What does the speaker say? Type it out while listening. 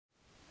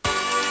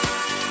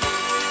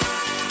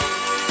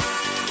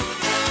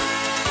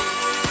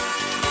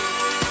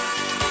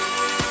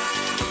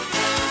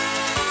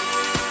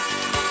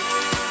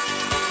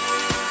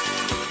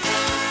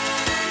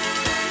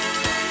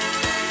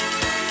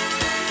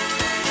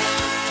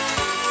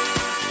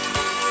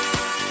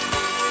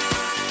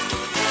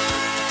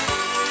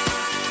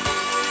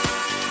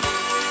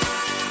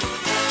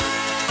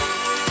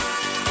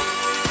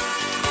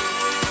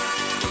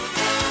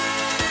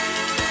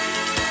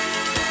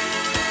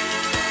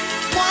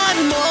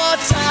one more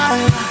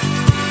time.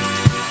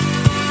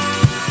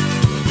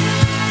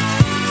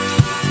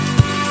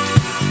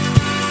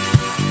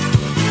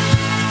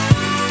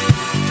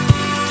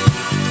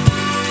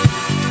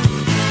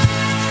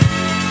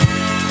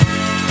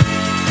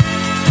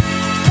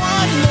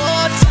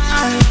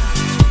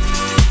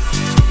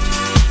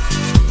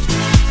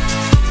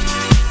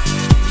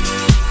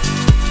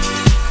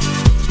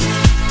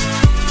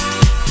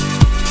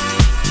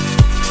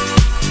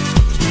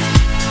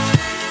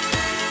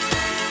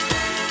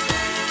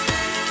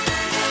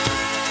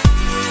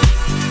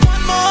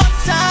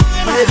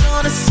 We're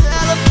gonna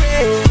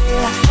celebrate,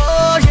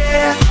 oh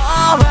yeah,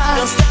 alright.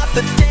 Don't stop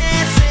the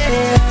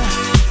dancing.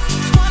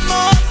 One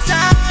more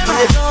time.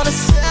 We're gonna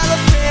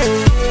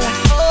celebrate,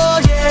 oh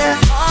yeah,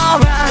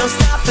 alright. Don't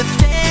stop the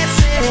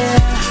dancing.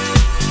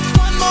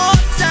 One more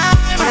time.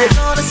 We're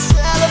gonna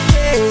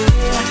celebrate,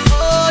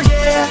 oh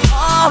yeah,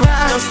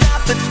 alright. Don't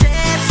stop the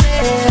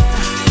dancing.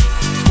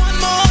 One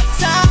more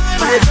time.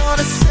 We're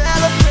gonna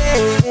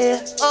celebrate,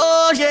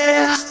 oh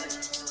yeah.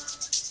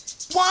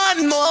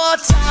 One more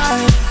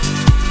time.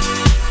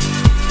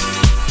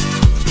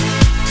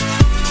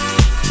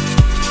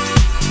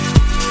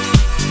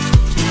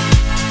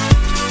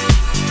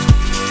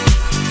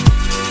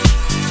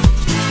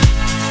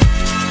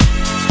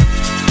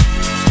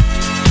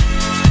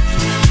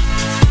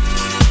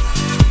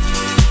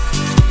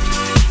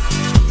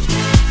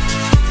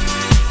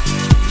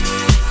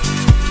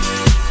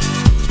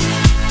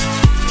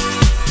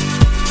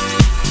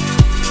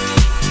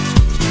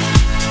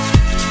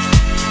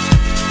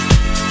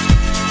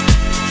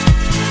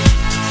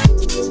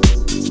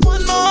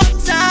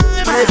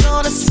 We're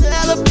gonna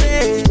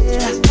celebrate,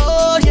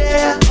 oh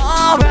yeah,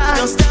 alright.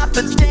 Don't stop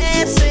the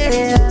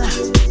dancing.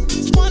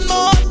 One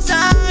more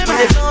time.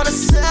 We're gonna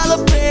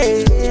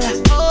celebrate,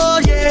 oh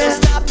yeah. Don't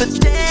stop the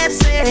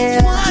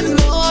dancing. One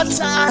more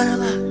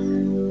time.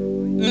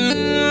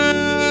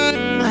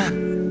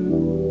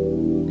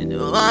 You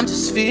know I'm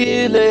just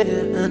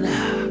feeling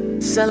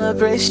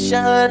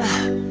celebration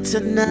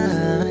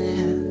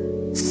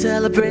tonight.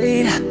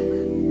 Celebrate,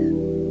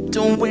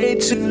 don't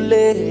wait too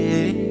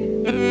late.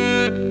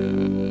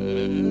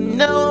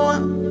 No,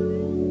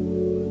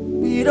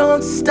 we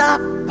don't stop.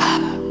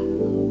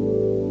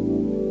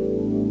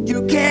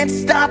 You can't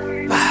stop.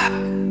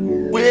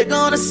 We're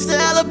gonna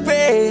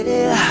celebrate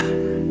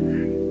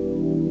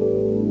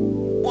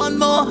one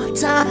more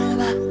time.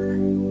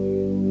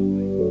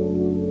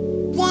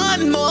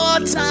 One more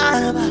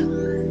time.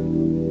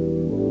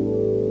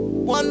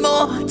 One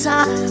more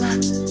time.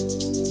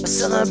 A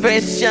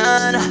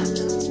celebration.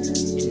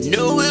 You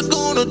know we're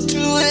gonna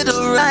do it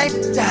right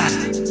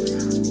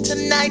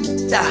tonight.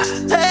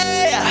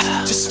 Hey,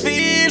 just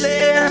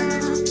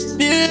feeling.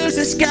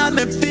 Music's got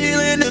me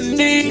feeling the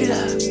need.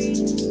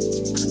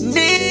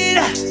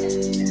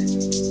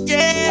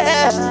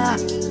 Yeah.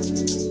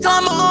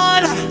 Come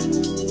on.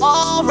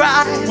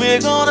 Alright, we're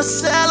gonna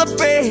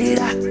celebrate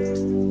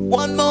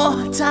one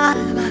more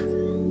time.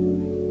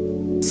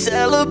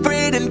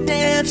 Celebrate and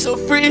dance so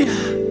free.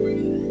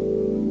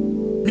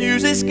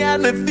 Music's got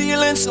me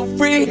feeling so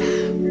free.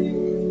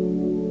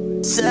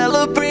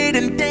 Celebrate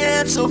and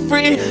dance so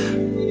free.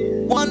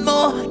 One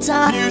more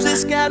time.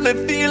 Music's got me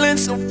feeling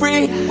so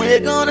free. We're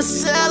gonna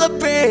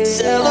celebrate.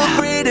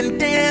 Celebrate and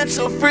dance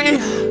so free.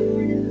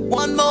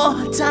 One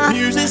more time.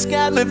 Music's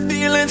got me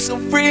feeling so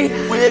free.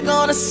 We're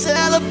gonna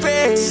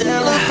celebrate.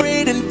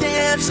 Celebrate and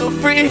dance so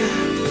free.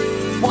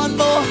 One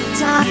more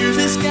time.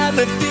 Music's got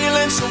me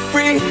feeling so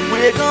free.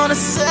 We're gonna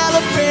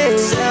celebrate.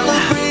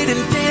 Celebrate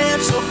and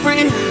dance so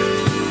free.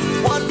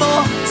 One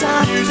more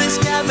time. Music's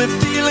got me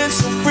feeling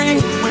so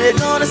free. We're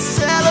gonna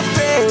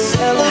celebrate.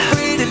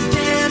 Celebrate and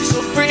dance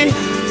so free.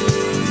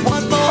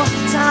 One more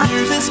time.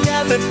 Music's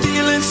got me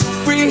feeling so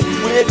free.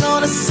 We're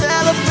gonna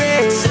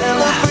celebrate.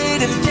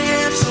 Celebrate and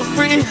dance so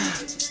free.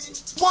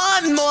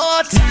 One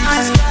more time.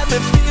 Music's got me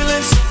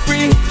feeling so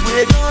free.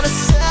 We're gonna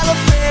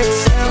celebrate.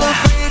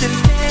 Celebrate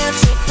and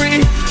dance so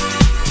free.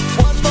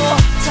 One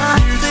more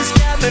time. Music's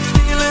got me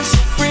feeling so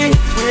free.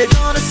 We're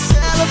gonna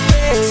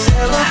celebrate.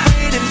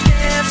 Celebrate and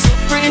dance so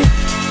free.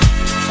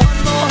 One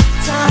more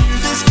time.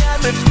 Music's got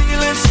me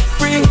feeling so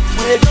free.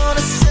 We're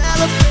gonna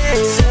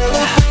celebrate.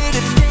 Celebrate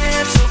and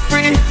dance so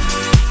free.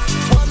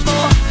 One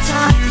more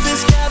time.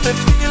 Music's got me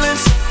feeling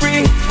so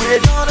free.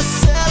 We're gonna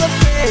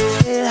celebrate.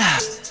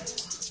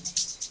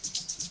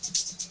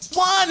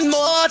 One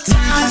more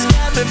time. Music's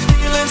got me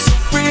feeling so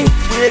free.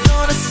 We're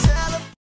gonna celebrate.